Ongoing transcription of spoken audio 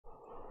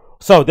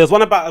So there's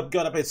one about a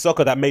girl that played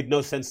soccer that made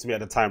no sense to me at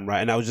the time,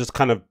 right? And that was just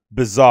kind of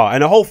bizarre.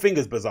 And the whole thing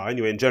is bizarre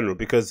anyway, in general,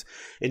 because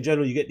in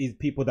general you get these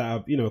people that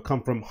have,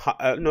 come from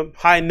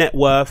high net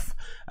worth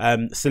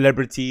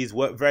celebrities,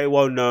 very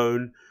well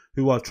known,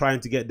 who are trying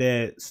to get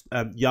their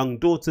young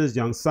daughters,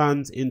 young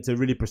sons into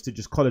really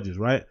prestigious colleges,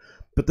 right?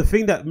 But the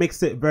thing that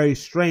makes it very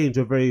strange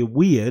or very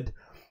weird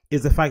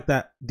is the fact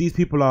that these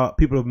people are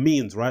people of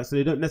means, right? So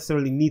they don't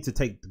necessarily need to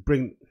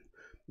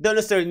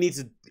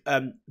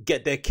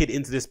get their kid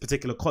into this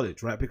particular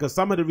college, right? Because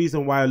some of the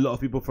reason why a lot of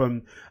people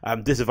from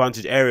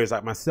disadvantaged areas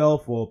like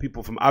myself or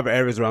people from other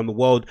areas around the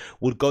world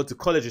would go to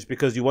college is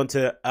because you want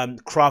to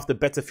craft a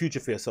better future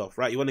for yourself,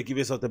 right? You want to give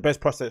yourself the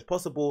best prospects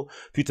possible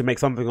for you to make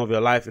something of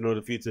your life in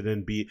order for you to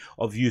then be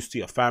of use to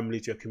your family,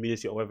 to your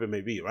community, or whatever it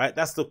may be, right?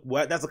 That's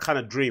the kind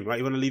of dream, right?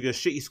 You want to leave your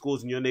shitty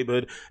schools in your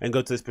neighborhood and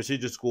go to this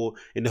prestigious school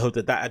in the hope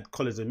that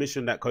college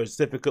admission, that college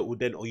certificate would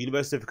then, or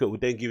university certificate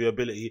would then give you the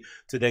ability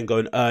to then go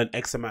and earn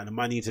X amount of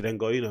money to then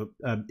go,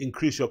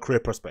 increase your career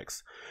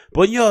prospects.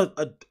 But when you're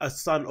a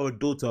son or a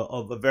daughter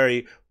of a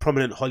very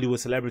prominent Hollywood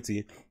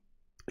celebrity,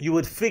 you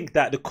would think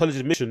that the college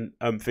admission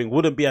thing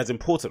wouldn't be as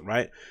important,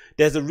 right?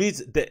 There's a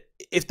reason that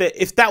if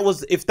that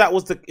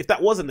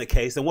wasn't the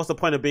case, then what's the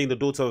point of being the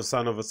daughter or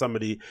son of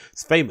somebody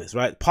famous,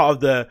 right?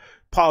 Part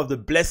of the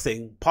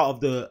blessing, part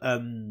of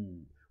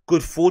the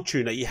good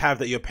fortune that you have,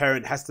 that your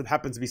parent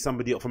happen to be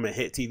somebody from a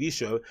hit TV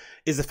show,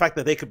 is the fact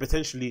that they could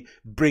potentially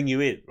bring you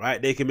in, right?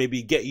 They can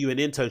maybe get you an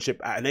internship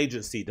at an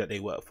agency that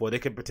they work for. They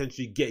can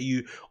potentially get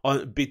you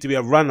to be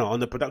a runner on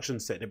the production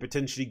set. They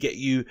potentially get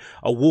you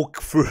a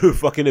walk-through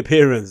fucking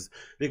appearance.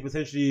 They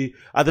potentially,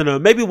 I don't know,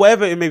 maybe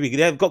whatever it may be.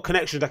 They've got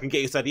connections that can get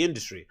you inside the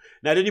industry.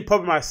 Now, the only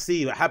problem I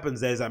see that happens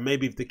there is that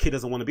maybe if the kid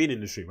doesn't want to be in the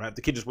industry, right? If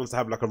the kid just wants to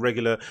have like a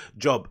regular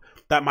job,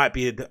 that might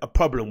be a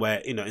problem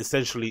where,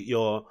 essentially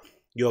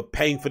you're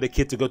paying for the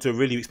kid to go to a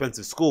really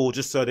expensive school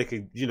just so they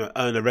can,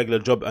 earn a regular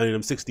job earning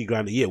them 60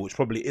 grand a year, which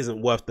probably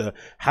isn't worth the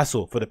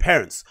hassle for the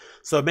parents.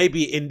 So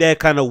maybe in their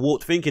kind of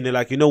warped thinking, they're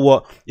like, you know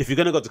what, if you're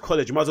going to go to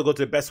college, you might as well go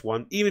to the best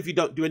one. Even if you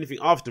don't do anything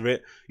after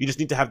it, you just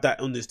need to have that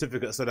on the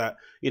certificate so that,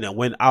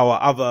 when our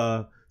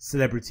other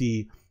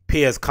celebrity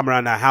peers come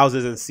around our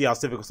houses and see our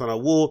certificates on our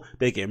wall,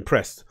 they get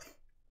impressed.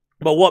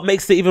 But what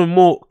makes it even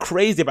more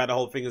crazy about the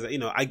whole thing is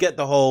that, I get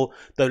the whole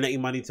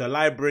donating money to a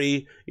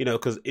library,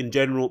 because in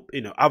general,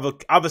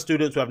 other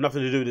students who have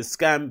nothing to do with this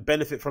scam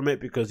benefit from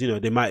it because,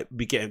 they might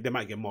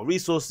get more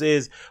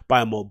resources,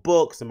 buy more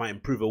books, they might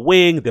improve a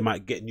wing, they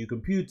might get new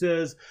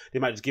computers, they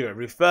might just give it a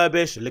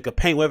refurbish, a lick of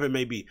paint, whatever it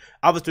may be.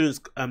 Other students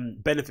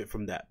benefit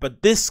from that.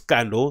 But this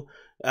scandal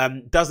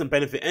doesn't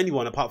benefit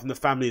anyone apart from the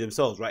family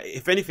themselves, right?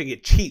 If anything,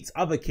 it cheats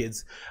other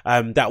kids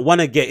that want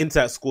to get into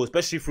that school,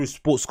 especially through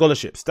sports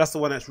scholarships. That's the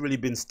one that's really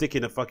been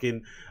sticking a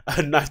fucking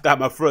knife down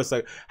my throat. It's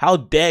like, how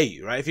dare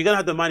you, right? If you're gonna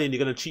have the money and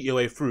you're gonna cheat your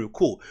way through,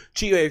 cool.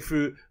 Cheat your way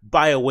through,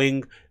 buy a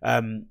wing,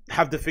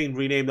 have the thing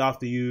renamed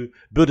after you,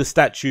 build a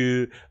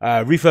statue,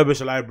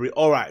 refurbish a library.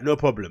 All right, no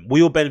problem.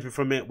 We all benefit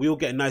from it. We all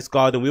get a nice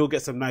garden. We all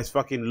get some nice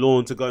fucking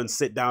lawn to go and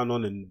sit down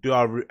on and do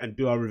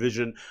our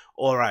revision.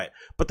 All right,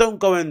 but don't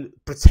go and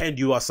pretend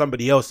you are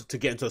somebody else to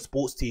get into a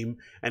sports team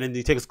and then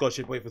you take a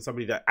scholarship away from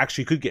somebody that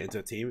actually could get into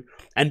a team.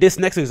 And this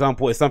next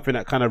example is something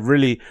that kind of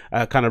really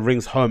kind of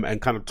rings home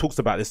and kind of talks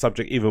about this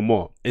subject even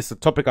more. It's a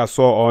topic I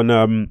saw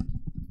on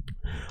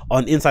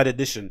Inside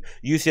Edition.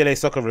 UCLA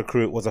soccer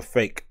recruit was a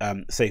fake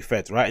safe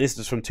feds, right? And this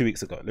is from 2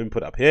 weeks ago. Let me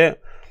put it up here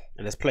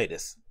and let's play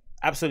this.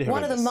 Absolutely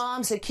horrendous. One of the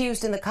moms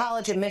accused in the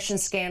college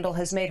admissions scandal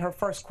has made her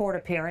first court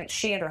appearance.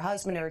 She and her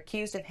husband are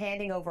accused of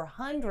handing over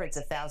hundreds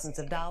of thousands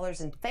of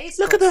dollars in Facebook.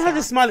 Look at them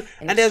having smile.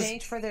 And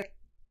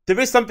there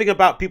is something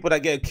about people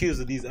that get accused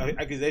of these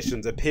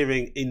accusations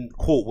appearing in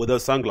court with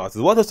those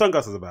sunglasses. What are those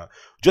sunglasses about?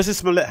 Justice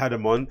Smollett had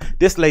them on.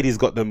 This lady's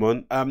got them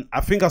on.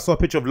 I think I saw a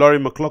picture of Laurie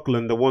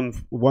McLaughlin, the one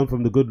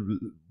from the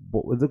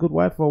Good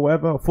Wife or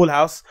whatever, Full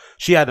House.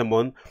 She had them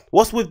on.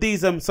 What's with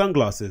these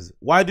sunglasses?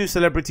 Why do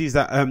celebrities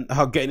that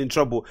are getting in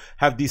trouble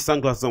have these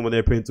sunglasses on when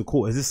they're appearing to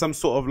court? Is this some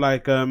sort of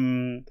like I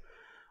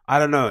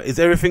don't know. Is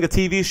everything a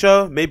TV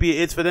show? Maybe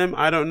it is for them.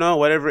 I don't know.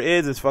 Whatever it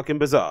is, it's fucking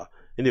bizarre.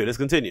 Anyway, let's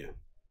continue.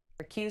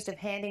 Accused of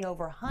handing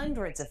over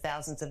hundreds of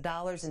thousands of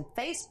dollars in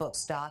Facebook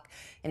stock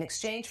in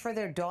exchange for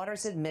their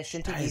daughter's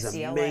admission to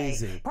UCLA.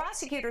 Amazing.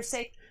 Prosecutors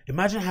say,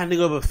 imagine handing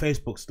over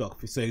Facebook stock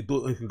so your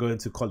daughter can go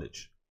into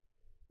college.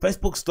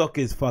 Facebook stock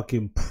is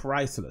fucking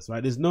priceless,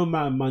 right? There's no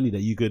amount of money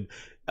that you could,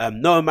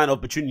 no amount of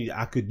opportunity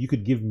you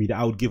could give me that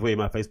I would give away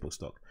my Facebook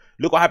stock.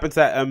 Look what happened to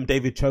that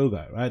David Cho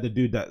guy, right? The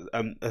dude that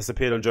has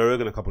appeared on Joe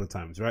Rogan a couple of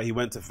times, right? He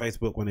went to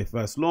Facebook when they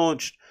first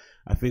launched.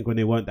 I think when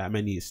there weren't that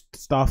many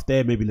staff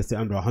there, maybe let's say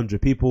under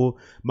 100 people.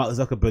 Mark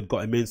Zuckerberg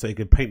got him in so he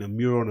could paint a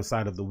mural on the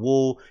side of the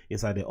wall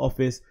inside their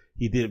office.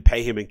 He didn't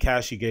pay him in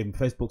cash. He gave him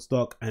Facebook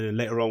stock. And then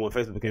later on when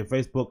Facebook became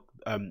Facebook,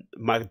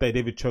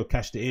 David Cho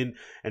cashed it in.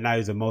 And now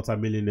he's a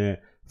multi-millionaire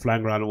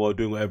flying around the world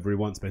doing whatever he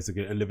wants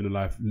basically and living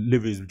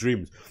his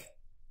dreams.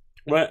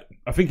 Right,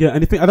 I think, I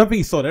don't think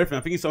he sold everything.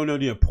 I think he sold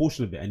only a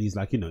portion of it, and he's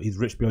like, he's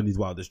rich beyond his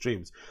wildest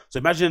dreams. So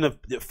imagine a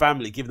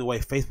family giving away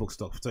Facebook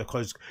stock to a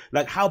college.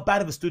 Like, how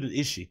bad of a student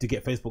is she to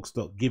get Facebook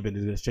stock given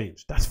in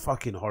exchange? That's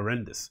fucking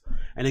horrendous.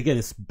 And again,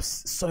 it's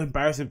so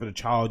embarrassing for the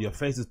child. Your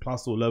face is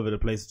plastered all over the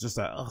place. It's just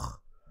like, ugh.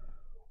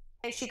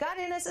 She got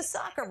in as a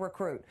soccer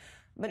recruit,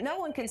 but no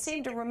one can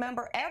seem to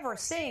remember ever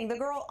seeing the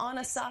girl on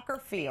a soccer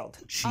field.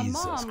 Jesus a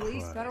mom Christ.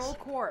 leaves federal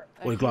court.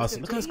 With glasses.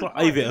 Look at his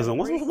glasses.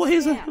 What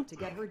is it? To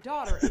get her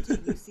daughter into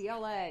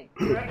UCLA.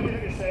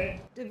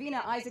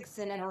 Davina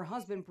Isaacson and her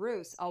husband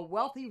Bruce, a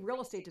wealthy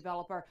real estate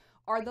developer,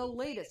 are the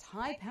latest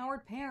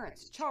high-powered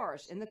parents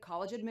charged in the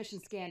college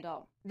admission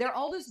scandal. Their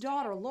oldest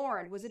daughter,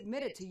 Lauren, was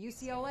admitted to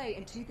UCLA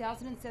in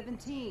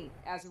 2017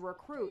 as a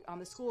recruit on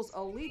the school's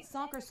elite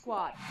soccer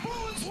squad,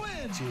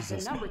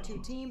 the number 2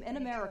 team in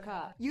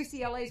America.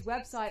 UCLA's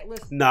website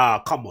lists... Nah,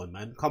 come on,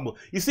 man. Come on.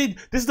 You see,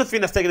 this is the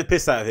thing that's taking the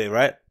piss out of here,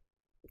 right?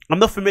 I'm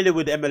not familiar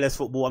with MLS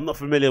football. I'm not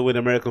familiar with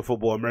American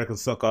football, American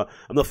soccer.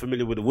 I'm not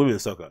familiar with the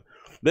women's soccer.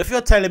 But if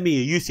you're telling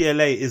me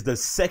UCLA is the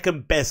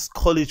second best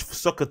college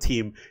soccer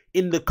team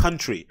in the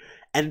country,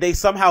 and they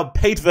somehow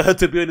paid for her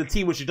to be on the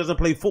team when she doesn't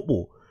play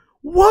football,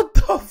 what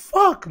the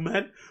fuck,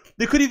 man?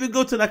 They could even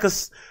go to like a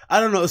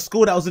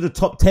school that was in the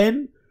top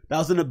 10, that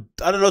was in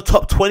the,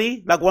 top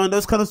 20, like one of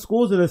those kind of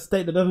schools in a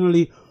state that doesn't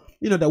really,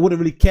 that wouldn't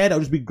really care. That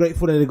would just be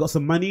grateful that they got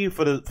some money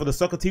for the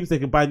soccer teams. They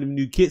can buy them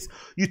new kits.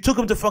 You took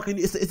them to fucking,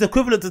 it's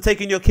equivalent to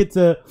taking your kid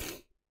to,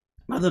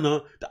 I don't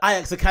know, the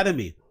Ajax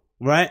Academy,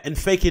 right? And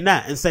faking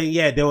that and saying,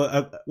 yeah, they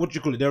were,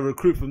 they were a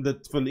recruit from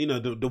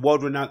the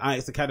world-renowned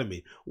Ajax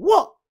Academy.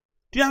 What?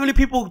 Do you know how many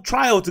people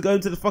trial to go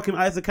into the fucking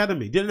Ajax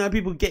Academy? Do you know how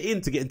many people get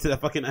into the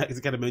fucking Ajax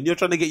Academy? And you're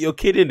trying to get your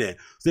kid in there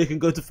so they can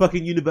go to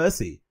fucking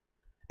university.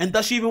 And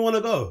does she even want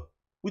to go?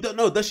 We don't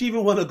know. Does she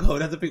even want to go?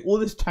 That's the thing. All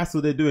this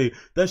tassel they're doing.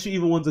 Does she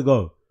even want to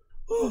go?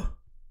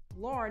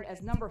 Lauren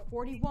as number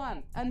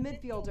 41, a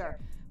midfielder.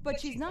 But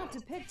she's not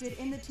depicted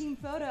in the team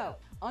photo.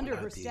 Under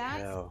her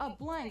stats, a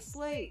blank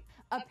slate.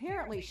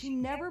 Apparently, she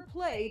never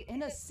played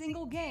in a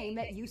single game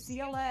at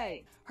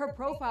UCLA. Her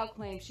profile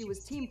claims she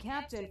was team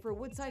captain for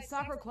Woodside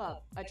Soccer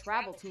Club, a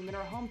travel team in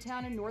her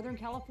hometown in Northern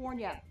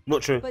California.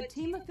 Not true. But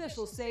team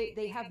officials say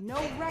they have no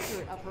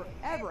record of her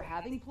ever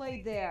having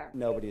played there.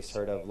 Nobody's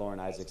heard of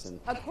Lauren Isaacson.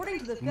 According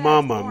to the feds,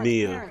 Mamma Lauren's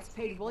mia. parents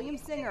paid William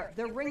Singer,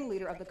 the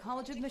ringleader of the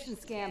college admission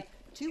scam,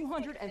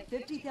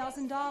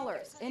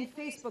 $250,000 in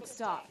Facebook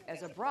stock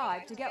as a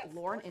bribe to get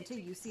Lauren into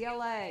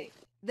UCLA.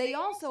 They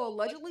also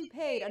allegedly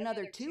paid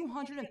another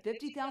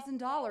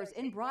 $250,000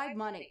 in bribe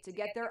money to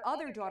get their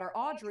other daughter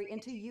Audrey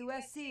into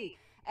USC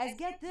as,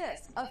 get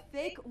this, a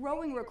fake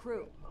rowing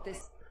recruit.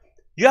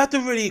 You have to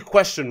really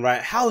question,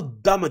 right? How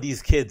dumb are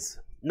these kids?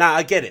 Now,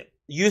 I get it.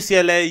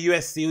 UCLA,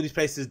 USC, all these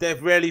places, they're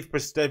very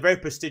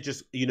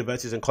prestigious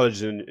universities and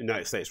colleges in the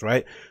United States,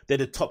 right? They're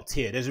the top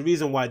tier. There's a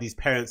reason why these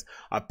parents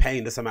are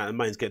paying this amount of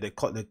money to get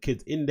their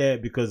kids in there,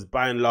 because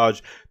by and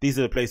large, these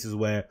are the places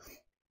where,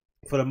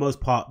 for the most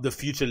part, the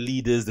future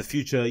leaders, the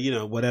future,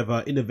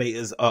 whatever,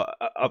 innovators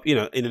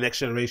in the next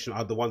generation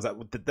are the ones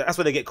that's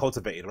where they get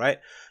cultivated, right?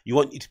 You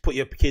want to put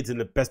your kids in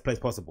the best place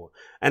possible.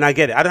 And I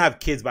get it. I don't have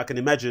kids, but I can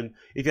imagine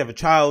if you have a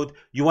child,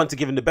 you want to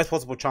give them the best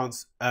possible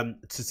chance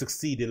to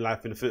succeed in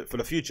life for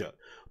the future.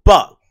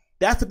 But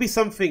there has to be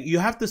something, you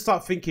have to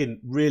start thinking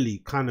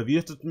really you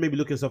have to maybe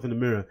look yourself in the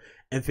mirror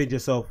and think to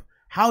yourself,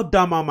 how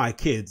dumb are my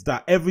kids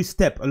that every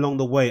step along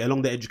the way,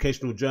 along the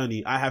educational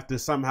journey, I have to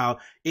somehow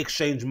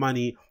exchange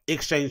money,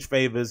 exchange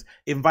favors,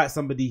 invite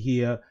somebody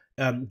here,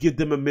 give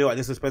them a meal at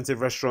this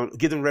expensive restaurant,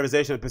 give them a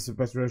reservation at this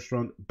expensive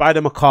restaurant, buy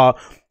them a car.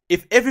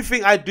 If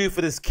everything I do for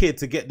this kid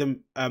to get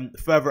them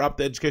further up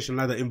the education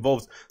ladder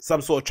involves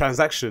some sort of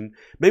transaction,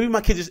 maybe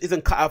my kid just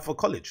isn't cut out for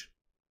college.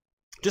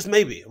 Just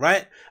maybe,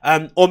 right?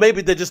 Or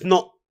maybe they're just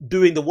not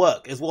doing the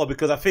work as well,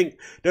 because I think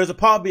there's a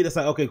part of me that's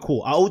like, okay,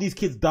 cool. Are all these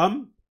kids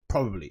dumb?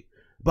 Probably.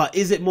 But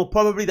is it more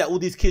probably that all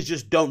these kids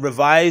just don't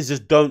revise,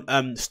 just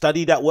don't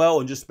study that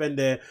well, and just spend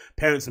their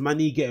parents'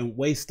 money getting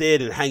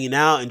wasted and hanging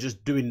out and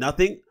just doing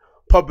nothing?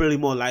 Probably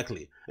more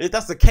likely. And if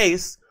that's the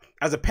case,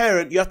 as a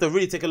parent, you have to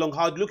really take a long,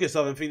 hard look at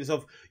yourself and think to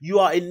yourself, you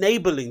are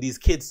enabling these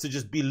kids to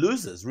just be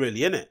losers, really,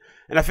 innit?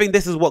 And I think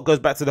this is what goes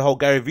back to the whole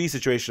Gary Vee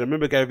situation. I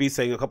remember Gary Vee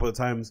saying a couple of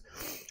times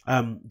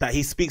that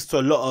he speaks to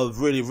a lot of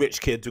really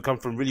rich kids who come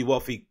from really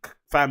wealthy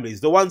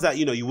families. The ones that,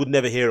 you would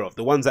never hear of.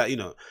 The ones that,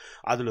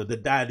 I don't know, the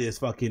dad is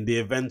fucking the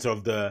inventor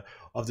of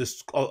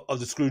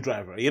the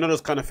screwdriver.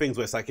 Those kind of things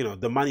where it's like,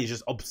 the money is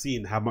just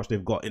obscene how much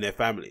they've got in their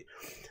family.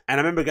 And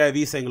I remember Gary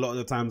Vee saying a lot of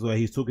the times where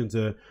he's talking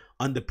to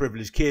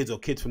underprivileged kids or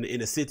kids from the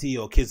inner city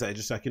or kids that are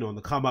just like, on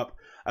the come up,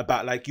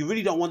 about like, you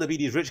really don't want to be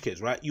these rich kids,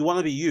 right? You want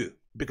to be you,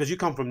 because you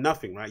come from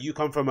nothing, right? You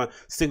come from a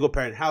single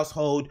parent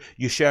household.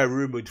 You share a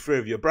room with 3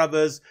 of your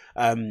brothers.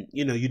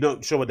 You're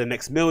not sure where the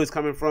next meal is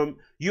coming from.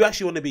 You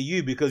actually want to be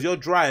you, because your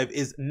drive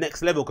is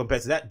next level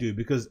compared to that dude,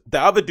 because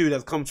the other dude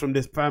that comes from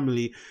this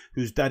family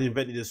whose dad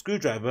invented a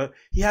screwdriver,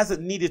 he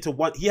hasn't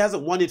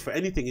wanted for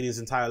anything in his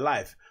entire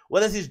life.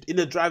 Where does his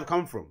inner drive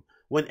come from?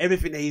 When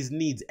everything that he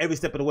needs every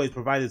step of the way is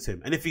provided to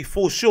him. And if he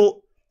falls short,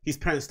 his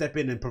parents step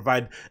in and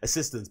provide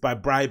assistance by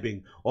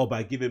bribing or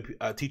by giving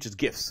teachers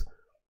gifts.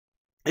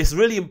 It's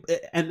really,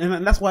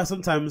 and that's why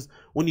sometimes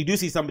when you do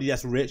see somebody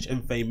that's rich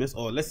and famous,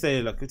 or let's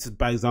say, like, it's a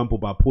bad example,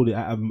 but I pulled it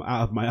out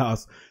of my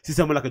ass. See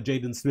someone like a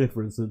Jaden Smith,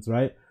 for instance,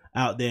 right?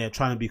 Out there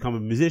trying to become a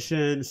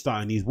musician,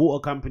 starting these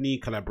water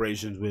company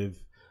collaborations with,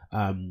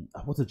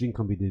 what's the gin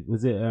company did?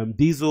 Was it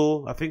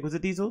Diesel? I think, was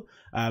it Diesel?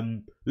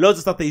 Loads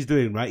of stuff that he's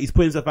doing, right? He's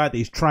putting himself out there.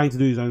 He's trying to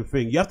do his own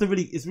thing. You have to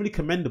really, it's really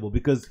commendable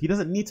because he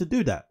doesn't need to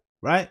do that,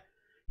 right?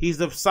 He's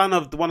the son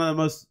of one of the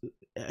most,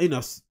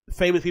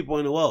 famous people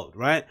in the world,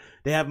 right?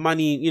 They have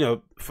money,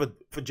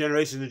 for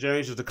generations and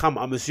generations to come.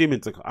 I'm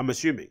assuming.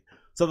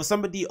 So for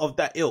somebody of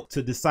that ilk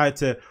to decide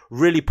to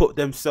really put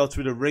themselves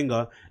through the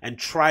ringer and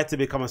try to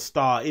become a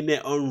star in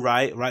their own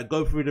right,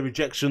 go through the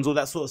rejections, all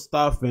that sort of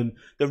stuff, and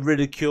the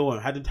ridicule,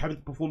 and having to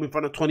perform in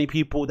front of 20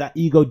 people, that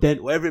ego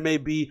dent, whatever it may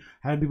be,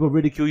 having people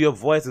ridicule your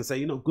voice and say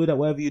you're not good at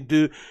whatever you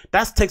do,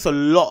 that takes a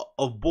lot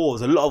of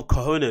balls, a lot of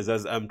cojones,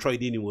 as Troy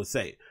Deeney will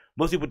say.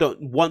 Most people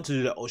don't want to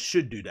do that or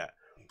should do that.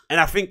 And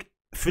I think,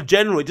 for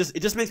general, it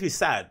just makes me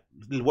sad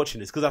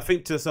watching this, because I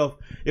think to myself,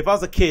 if I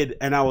was a kid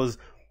and I was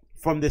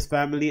from this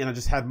family and I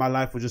just had my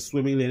life was just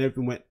swimmingly and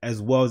everything went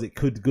as well as it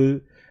could go,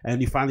 and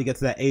you finally get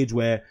to that age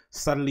where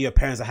suddenly your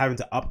parents are having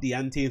to up the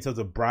ante in terms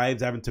of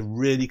bribes, having to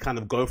really kind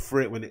of go for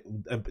it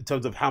in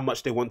terms of how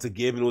much they want to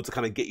give in order to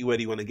kind of get you where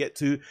you want to get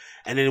to,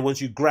 and then once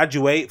you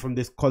graduate from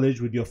this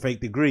college with your fake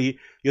degree,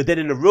 you're then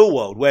in the real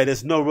world where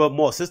there's no real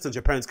more assistance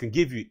your parents can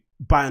give you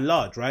by and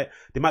large, right?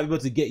 They might be able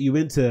to get you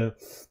into,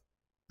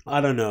 I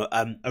don't know,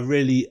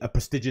 a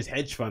prestigious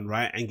hedge fund,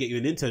 right, and get you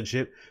an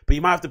internship, but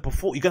you might have to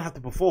perform. You're gonna have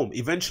to perform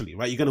eventually,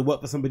 right? You're gonna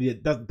work for somebody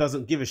that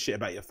doesn't give a shit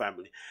about your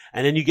family,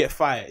 and then you get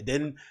fired.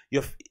 Then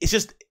it's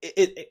just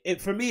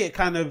for me, it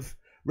kind of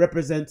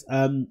represents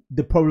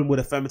the problem with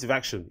affirmative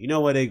action.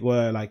 Where they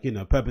were like,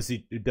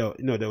 purposely,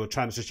 they were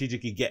trying to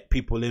strategically get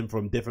people in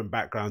from different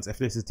backgrounds,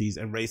 ethnicities,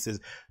 and races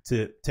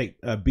to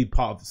be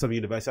part of some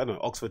university. I don't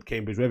know, Oxford,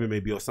 Cambridge, wherever it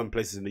may be, or some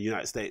places in the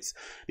United States.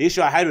 The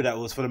issue I had with that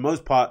was, for the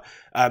most part,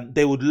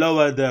 they would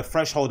lower the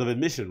threshold of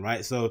admission,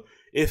 right? So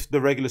if the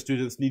regular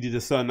students needed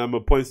a certain number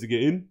of points to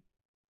get in,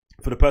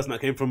 for the person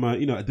that came from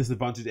a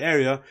disadvantaged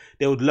area,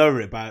 they would lower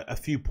it by a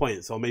few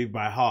points or maybe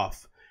by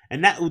half,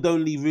 and that would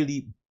only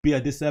really be a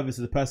disservice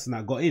to the person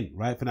that got in,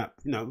 right? For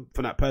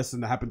that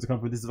person that happened to come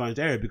from a disadvantaged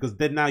area, because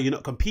then now you're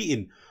not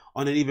competing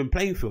on an even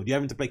playing field. You're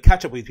having to play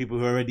catch up with people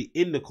who are already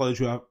in the college,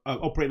 who are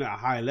operating at a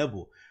higher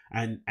level,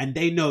 and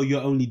they know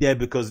you're only there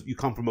because you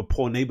come from a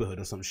poor neighborhood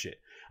or some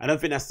shit. I don't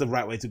think that's the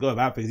right way to go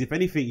about things. If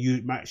anything,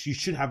 you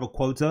should have a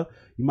quota.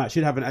 You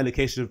should have an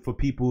allocation for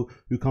people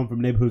who come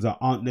from neighborhoods that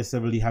aren't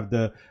necessarily have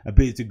the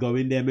ability to go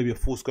in there, maybe a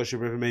full scholarship,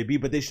 whatever it may be,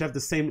 but they should have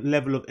the same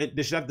level of,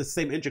 they should have the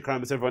same entry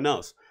crime as everyone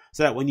else.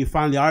 So that when you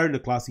finally are in the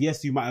class,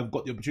 yes, you might have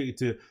got the opportunity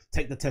to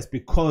take the test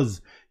because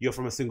you're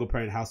from a single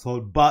parent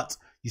household, but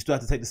you still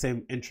have to take the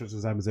same entrance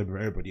exam as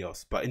everybody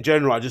else. But in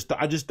general, I just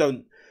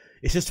don't,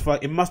 it's just,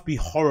 it must be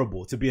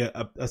horrible to be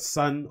a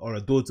son or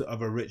a daughter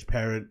of a rich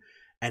parent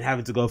and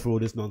having to go through all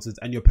this nonsense,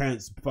 and your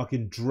parents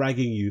fucking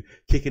dragging you,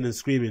 kicking and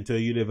screaming, to a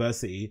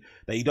university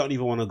that you don't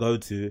even want to go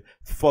to,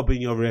 fobbing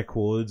your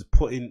records,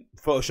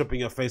 photoshopping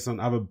your face on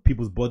other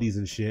people's bodies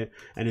and shit,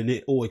 and then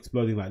it all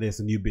exploding like this,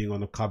 and you being on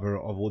the cover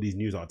of all these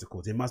news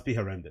articles. It must be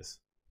horrendous.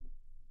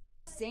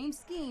 Same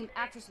scheme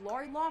actress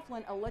Lori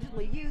Loughlin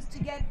allegedly used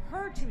to get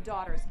her two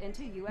daughters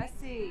into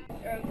USC.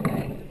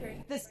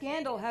 The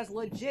scandal has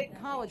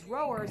legit college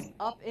rowers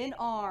up in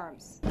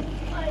arms.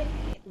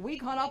 We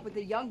caught up with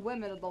the young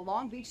women of the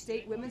Long Beach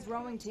State women's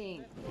rowing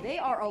team. They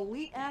are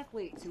elite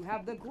athletes who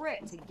have the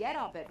grit to get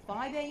up at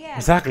 5 a.m.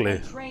 Exactly.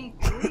 and train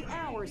 3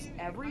 hours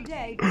every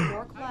day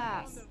before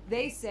class.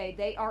 They say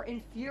they are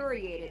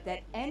infuriated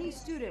that any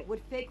student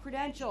would fake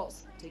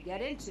credentials to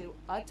get into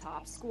a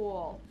top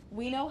school.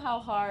 We know how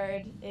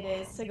hard it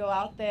is to go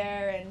out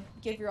there and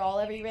give your all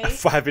every race. At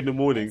 5 in the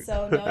morning. And,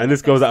 so and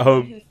this goes at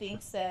home. Who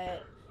thinks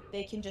that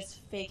they can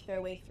just fake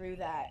their way through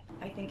that.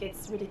 I think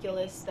it's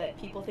ridiculous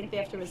that people think they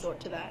have to resort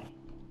to that.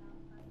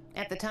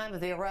 At the time of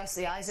the arrest,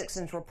 the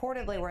Isaacsons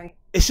reportedly were in...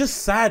 It's just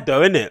sad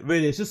though, isn't it?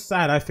 Really, it's just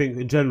sad, I think,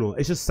 in general.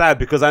 It's just sad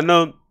because I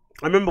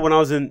remember when I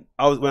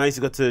used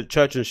to go to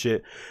church and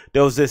shit,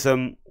 there was this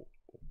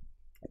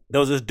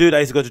dude I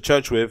used to go to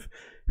church with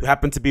who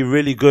happened to be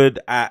really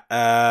good at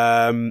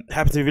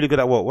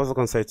what was I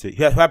gonna say to you?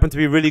 He happened to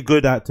be really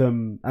good at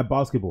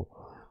basketball.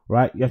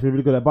 Right, he actually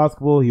really good at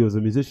basketball. He was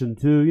a musician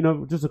too,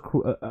 just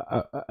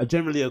a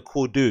generally a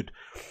cool dude.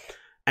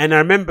 And I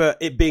remember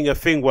it being a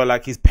thing where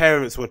like his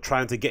parents were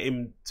trying to get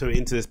him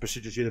into this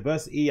prestigious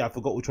university. I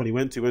forgot which one he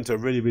went to. He went to a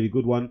really, really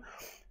good one.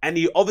 And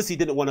he obviously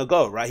didn't want to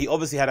go, right? He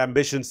obviously had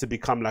ambitions to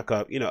become like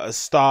a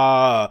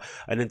star,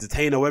 an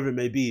entertainer, whatever it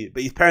may be.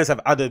 But his parents have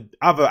other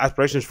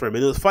aspirations for him.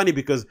 And it was funny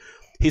because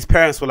his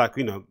parents were like,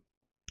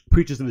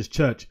 preachers in his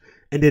church.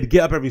 and they'd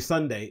get up every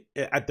Sunday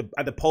at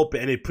the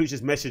pulpit and they'd preach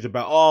this message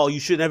about, oh, you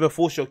should never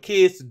force your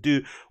kids to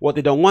do what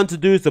they don't want to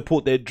do,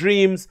 support their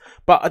dreams.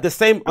 But at the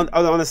same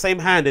on the same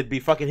hand, they'd be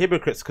fucking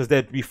hypocrites because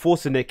they'd be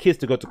forcing their kids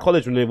to go to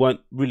college when they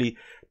weren't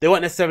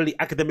necessarily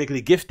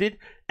academically gifted,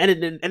 and they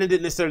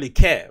didn't necessarily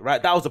care,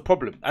 right? That was the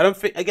problem. I don't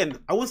think, again,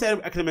 I wouldn't say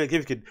academically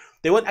gifted.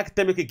 They weren't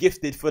academically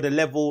gifted for the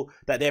level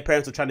that their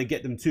parents were trying to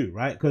get them to,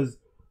 right? Because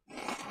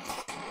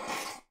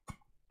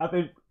I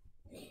think,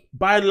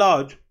 by and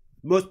large,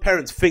 most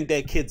parents think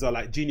their kids are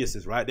like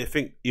geniuses, right? They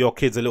think your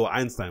kid's a little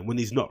Einstein when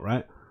he's not,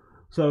 right?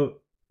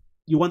 So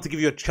you want to give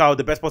your child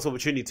the best possible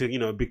opportunity to, you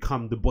know,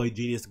 become the boy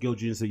genius, the girl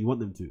genius that you want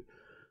them to.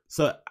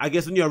 So I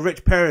guess when you're a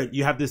rich parent,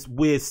 you have this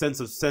weird sense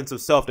of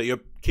self that your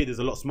kid is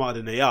a lot smarter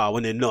than they are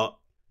when they're not.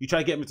 You try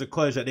to get them into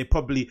college that they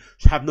probably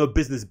have no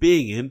business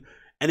being in.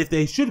 And if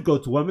they should go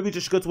to one, maybe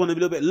just go to one a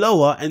little bit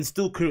lower and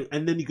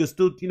then you can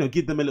still, you know,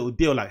 give them a little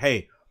deal like,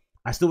 hey,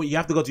 I still want you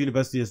have to go to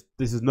university.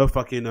 This is no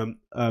fucking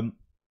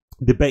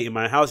debate in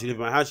my house. You live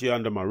in my house. You're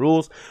under my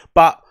rules.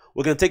 But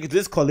we're going to take you to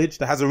this college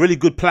that has a really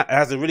good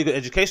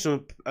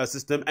educational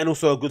system and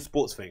also a good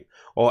sports thing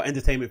or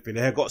entertainment thing.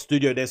 They've got a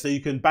studio there, so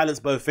you can balance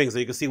both things, so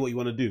you can see what you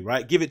want to do,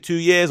 right? Give it 2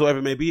 years, whatever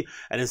it may be,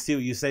 and then see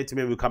what you say to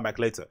me, and we'll come back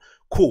later.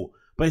 Cool.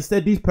 But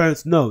instead, these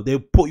parents, no, they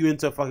put you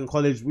into a fucking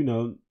college, you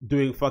know,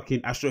 doing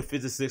fucking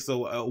astrophysics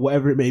or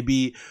whatever it may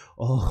be,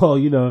 or,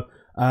 you know,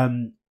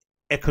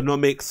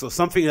 economics or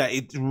something that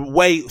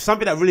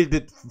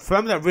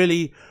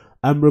really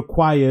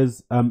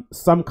requires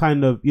some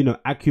kind of, you know,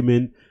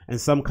 acumen and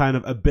some kind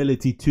of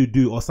ability to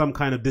do, or some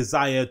kind of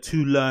desire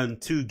to learn,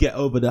 to get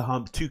over the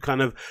hump, to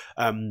kind of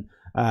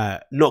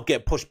not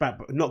get pushed back,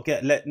 not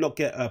get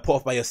put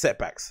off by your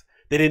setbacks.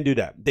 They didn't do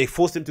that. They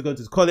forced him to go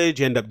to college.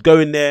 He ended up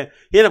going there.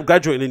 He ended up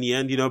graduating in the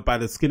end, you know, by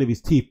the skin of his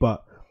teeth.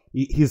 But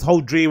his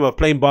whole dream of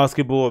playing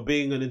basketball or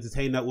being an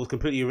entertainer was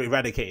completely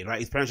eradicated,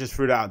 right? His parents just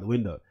threw that out the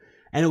window.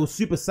 And it was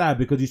super sad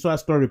because you saw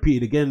that story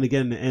repeated again and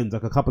again in the end.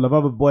 Like a couple of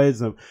other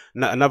boys,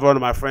 another one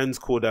of my friends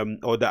called,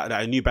 or that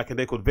I knew back in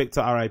the day called Victor,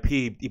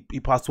 R.I.P. He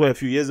passed away a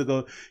few years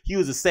ago. He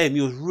was the same.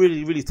 He was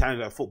really, really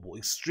talented at football.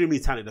 Extremely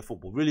talented at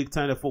football. Really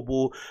talented at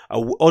football.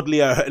 Oddly,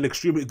 an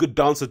extremely good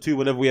dancer too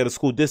whenever we had a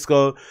school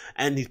disco.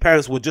 And his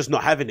parents were just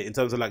not having it in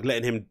terms of like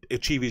letting him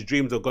achieve his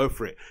dreams or go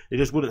for it. They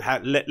just wouldn't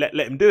let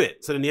him do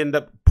it. So then he ended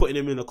up putting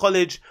him in a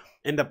college,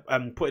 end up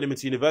putting him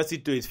into university,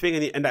 do his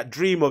thing, and that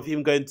dream of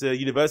him going to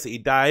university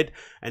died.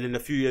 And then a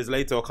few years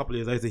later, or a couple of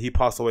years later, he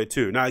passed away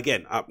too. Now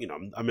again, you know,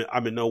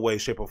 I'm in no way,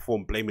 shape, or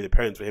form blaming the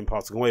parents for him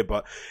passing away,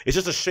 but it's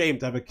just a shame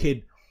to have a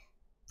kid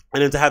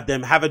and then to have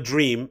them have a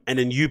dream and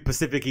then you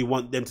specifically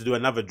want them to do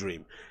another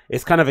dream.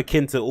 It's kind of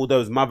akin to all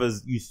those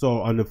mothers you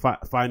saw on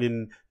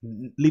the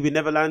Leaving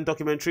Neverland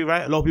documentary,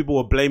 right? A lot of people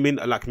were blaming,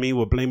 like me,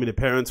 were blaming the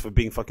parents for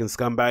being fucking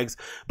scumbags.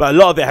 But a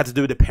lot of it had to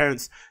do with the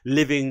parents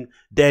living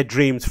their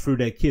dreams through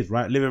their kids,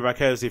 right? Living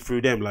vicariously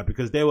through them, like,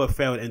 because they were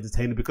failed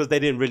entertainers, because they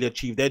didn't really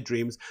achieve their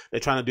dreams. They're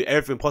trying to do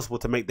everything possible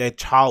to make their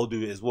child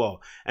do it as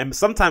well. And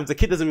sometimes the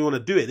kid doesn't even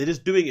want to do it. They're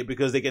just doing it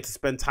because they get to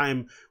spend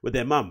time with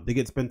their mum. They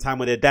get to spend time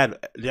with their dad.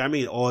 You know what I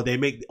mean?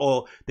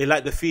 Or they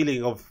like the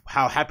feeling of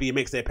how happy it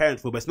makes their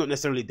parents feel, but it's not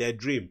necessarily their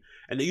dream.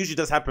 And it usually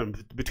does happen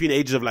between the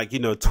ages of, like,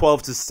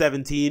 12 to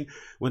 17,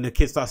 when the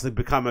kid starts to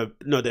become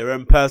their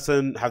own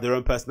person, have their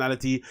own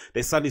personality.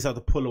 They suddenly start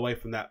to pull away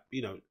from that,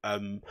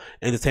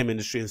 entertainment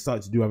industry and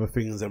start to do other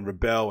things and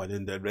rebel, and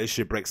then the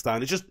relationship breaks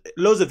down. It's just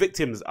loads of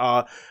victims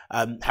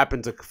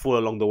happen to fall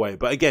along the way.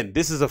 But again,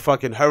 this is a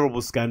fucking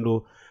horrible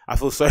scandal. I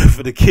feel sorry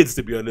for the kids,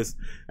 to be honest.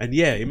 And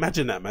yeah,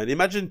 imagine that, man.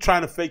 Imagine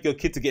trying to fake your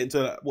kid to get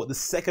into the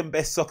second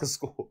best soccer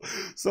school,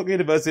 soccer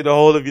university in the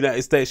whole of the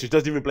United States. She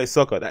doesn't even play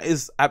soccer. That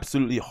is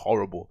absolutely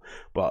horrible.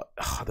 But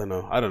I don't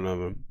know,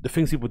 man. The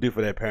things people do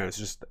for their parents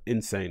is just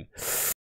insane.